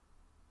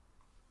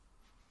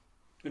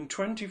In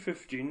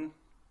 2015,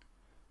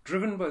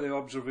 driven by the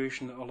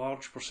observation that a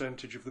large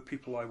percentage of the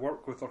people I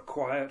work with are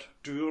quiet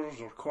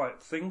doers or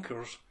quiet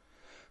thinkers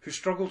who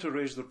struggle to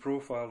raise their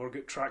profile or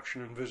get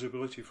traction and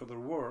visibility for their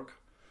work,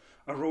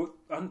 I wrote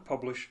and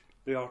published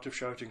The Art of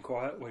Shouting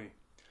Quietly,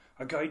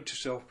 a guide to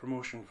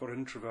self-promotion for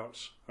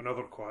introverts and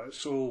other quiet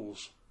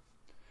souls.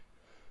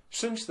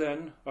 Since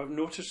then, I've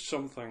noticed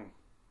something.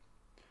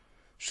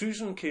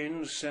 Susan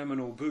Cain's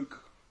seminal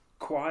book,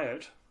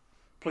 Quiet,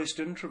 placed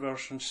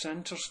introversion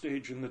centre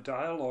stage in the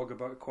dialogue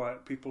about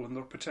quiet people and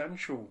their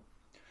potential.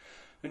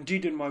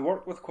 Indeed, in my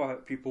work with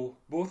quiet people,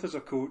 both as a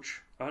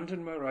coach and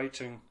in my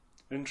writing,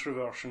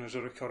 introversion is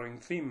a recurring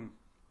theme.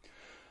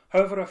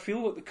 However, I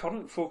feel that the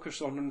current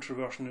focus on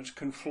introversion, its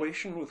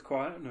conflation with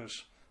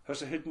quietness,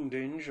 has a hidden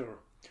danger,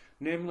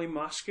 namely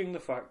masking the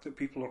fact that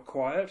people are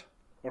quiet,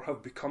 or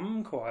have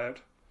become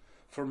quiet,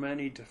 for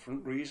many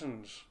different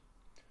reasons.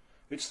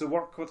 It's the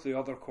work with the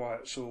other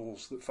quiet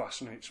souls that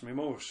fascinates me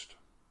most.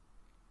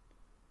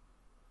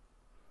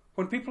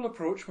 When people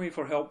approach me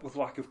for help with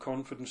lack of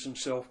confidence in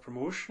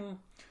self-promotion,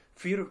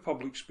 fear of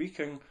public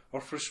speaking,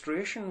 or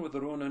frustration with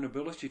their own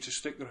inability to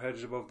stick their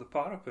heads above the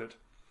parapet,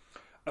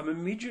 I'm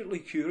immediately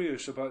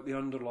curious about the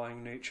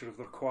underlying nature of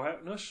their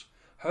quietness,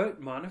 how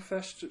it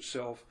manifests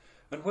itself,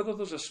 and whether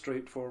there's a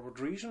straightforward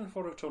reason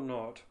for it or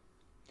not.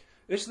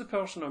 Is the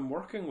person I'm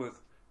working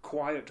with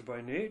quiet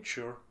by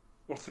nature,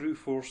 or through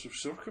force of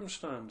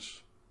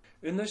circumstance?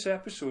 In this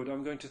episode,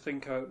 I'm going to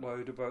think out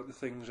loud about the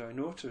things I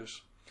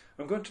notice.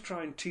 I'm going to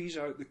try and tease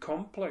out the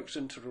complex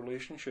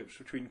interrelationships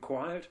between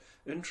quiet,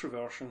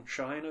 introversion,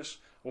 shyness,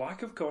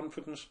 lack of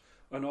confidence,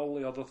 and all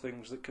the other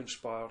things that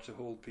conspire to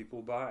hold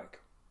people back.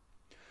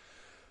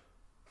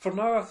 For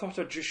now, I thought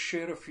I'd just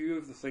share a few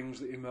of the things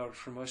that emerge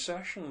from my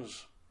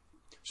sessions.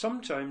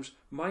 Sometimes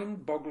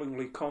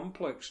mind-bogglingly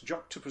complex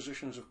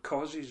juxtapositions of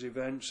causes,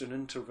 events, and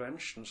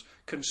interventions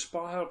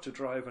conspire to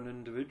drive an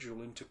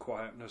individual into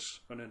quietness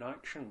and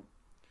inaction.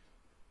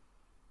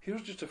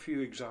 Here's just a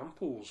few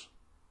examples.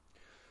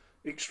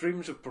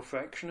 Extremes of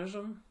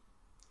perfectionism,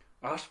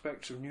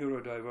 aspects of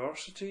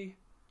neurodiversity,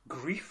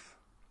 grief,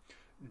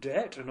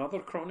 debt and other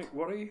chronic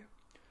worry,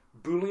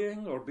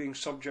 bullying or being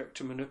subject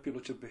to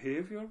manipulative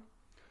behaviour,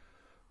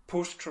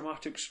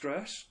 post-traumatic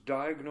stress,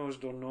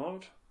 diagnosed or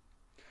not,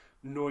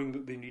 knowing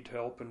that they need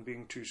help and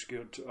being too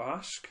scared to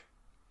ask,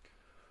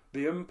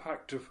 the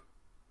impact of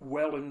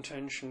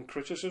well-intentioned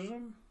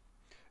criticism,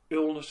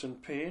 illness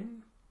and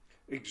pain,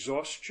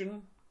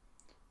 exhaustion,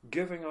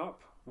 giving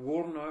up,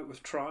 worn out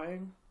with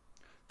trying,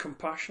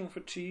 compassion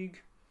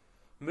fatigue,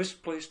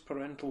 misplaced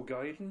parental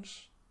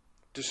guidance,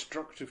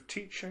 destructive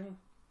teaching,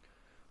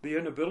 the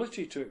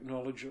inability to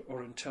acknowledge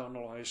or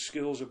internalise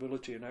skills,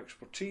 ability and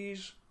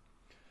expertise,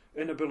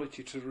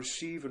 inability to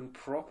receive and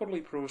properly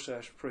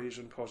process praise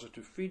and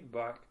positive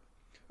feedback,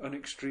 and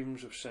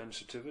extremes of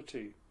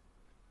sensitivity.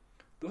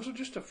 Those are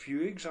just a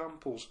few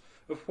examples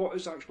of what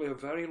is actually a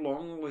very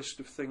long list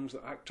of things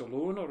that act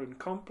alone or in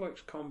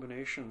complex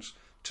combinations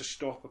to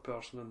stop a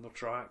person in their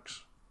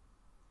tracks.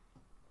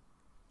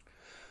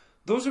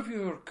 Those of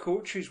you who are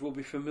coaches will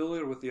be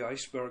familiar with the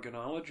iceberg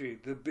analogy.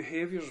 The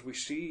behaviours we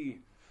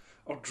see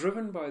are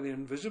driven by the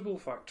invisible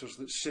factors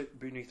that sit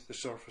beneath the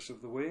surface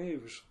of the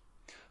waves.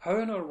 How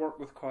in our work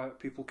with quiet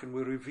people can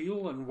we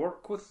reveal and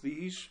work with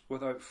these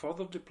without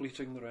further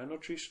depleting their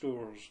energy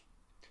stores?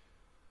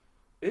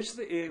 Is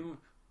the aim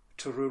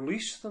to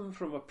release them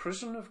from a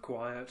prison of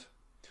quiet,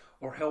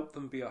 or help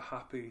them be a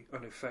happy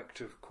and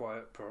effective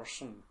quiet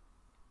person?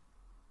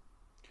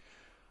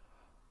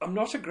 I'm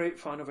not a great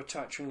fan of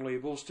attaching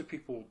labels to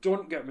people.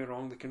 Don't get me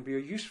wrong, they can be a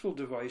useful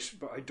device,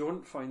 but I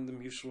don't find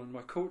them useful in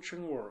my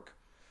coaching work.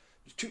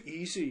 It's too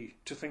easy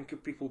to think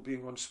of people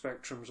being on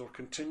spectrums or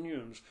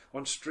continuums,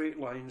 on straight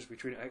lines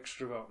between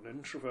extrovert and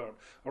introvert,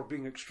 or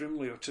being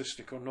extremely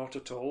autistic or not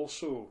at all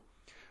so.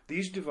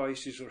 These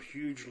devices are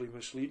hugely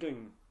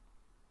misleading.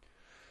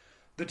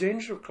 The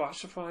danger of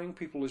classifying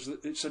people is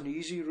that it's an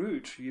easy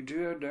route. You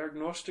do a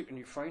diagnostic and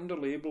you find a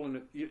label,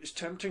 and it's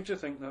tempting to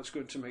think that's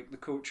going to make the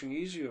coaching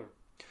easier.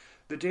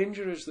 The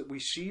danger is that we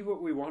see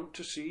what we want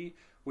to see,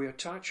 we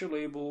attach a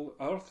label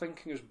our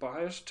thinking is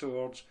biased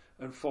towards,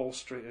 and fall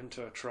straight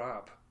into a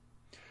trap.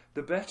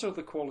 The better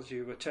the quality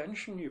of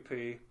attention you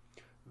pay,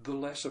 the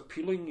less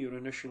appealing your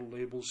initial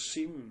labels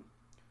seem.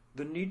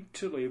 The need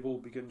to label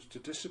begins to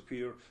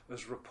disappear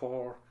as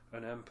rapport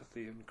and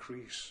empathy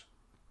increase.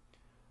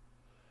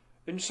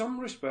 In some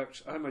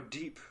respects, I'm a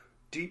deep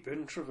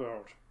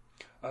introvert.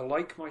 I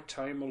like my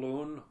time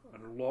alone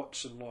and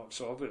lots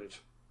of it.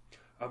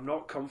 I'm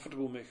not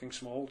comfortable making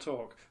small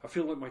talk. I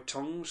feel like my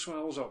tongue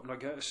swells up and I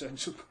get a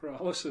sense of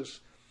paralysis.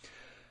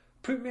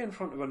 Put me in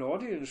front of an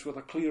audience with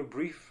a clear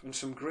brief and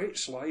some great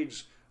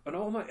slides, and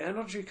all my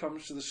energy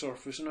comes to the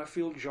surface and I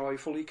feel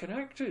joyfully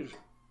connected.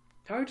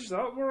 How does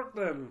that work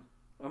then?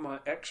 Am I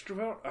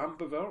extrovert,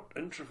 ambivert,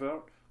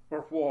 introvert,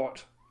 or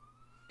what?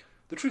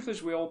 The truth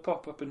is we all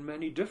pop up in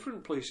many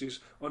different places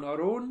on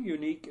our own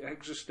unique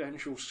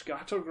existential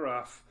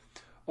scattergraph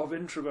of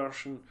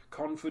introversion,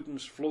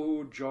 confidence,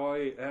 flow,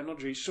 joy,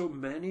 energy, so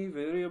many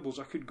variables.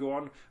 I could go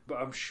on, but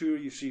I'm sure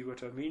you see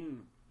what I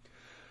mean.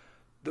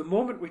 The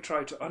moment we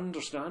try to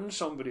understand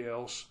somebody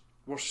else,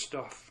 we're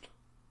stuffed.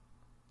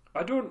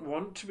 I don't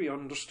want to be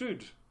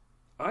understood.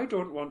 I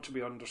don't want to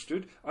be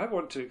understood. I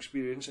want to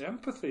experience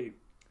empathy.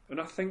 And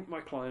I think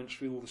my clients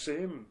feel the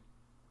same.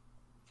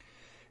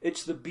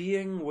 It's the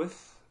being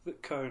with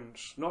that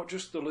counts, not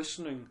just the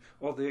listening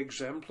or the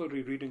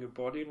exemplary reading of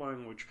body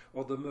language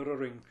or the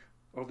mirroring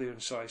or the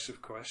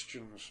incisive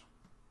questions.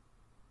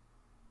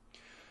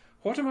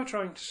 What am I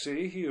trying to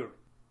say here?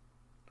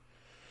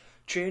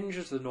 Change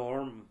is the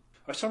norm.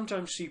 I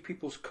sometimes see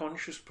people's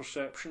conscious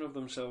perception of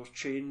themselves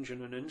change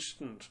in an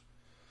instant.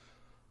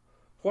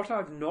 What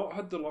I've not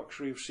had the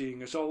luxury of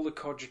seeing is all the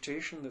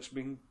cogitation that's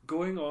been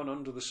going on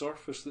under the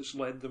surface that's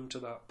led them to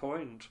that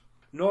point.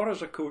 Nor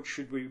as a coach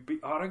should we be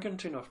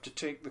arrogant enough to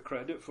take the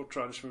credit for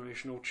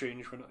transformational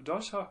change when it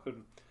does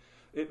happen.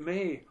 It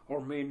may or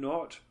may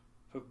not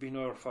have been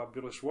our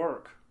fabulous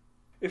work.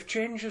 If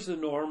change is the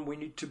norm, we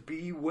need to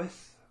be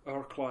with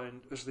our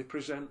client as they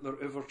present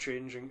their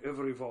ever-changing,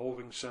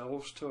 ever-evolving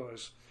selves to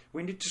us.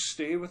 We need to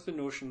stay with the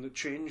notion that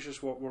change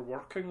is what we're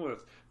working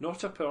with,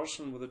 not a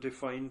person with a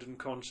defined and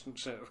constant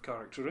set of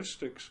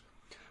characteristics.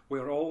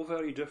 We're all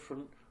very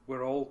different,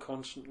 we're all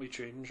constantly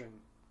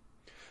changing.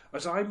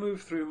 As I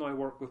move through my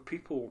work with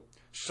people,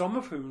 some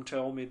of whom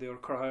tell me they're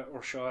quiet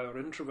or shy or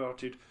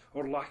introverted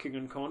or lacking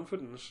in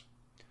confidence,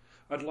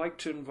 I'd like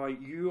to invite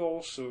you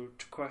also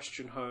to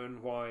question how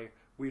and why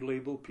we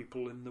label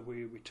people in the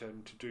way we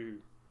tend to do.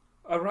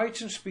 I write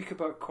and speak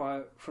about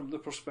quiet from the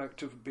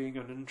perspective of being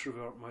an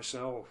introvert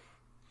myself.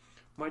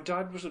 My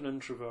dad was an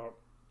introvert.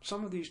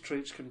 Some of these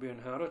traits can be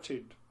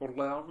inherited or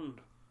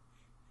learned.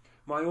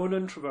 My own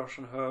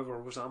introversion,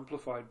 however, was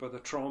amplified by the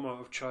trauma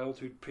of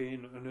childhood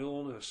pain and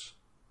illness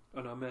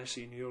and a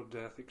messy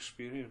near-death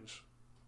experience.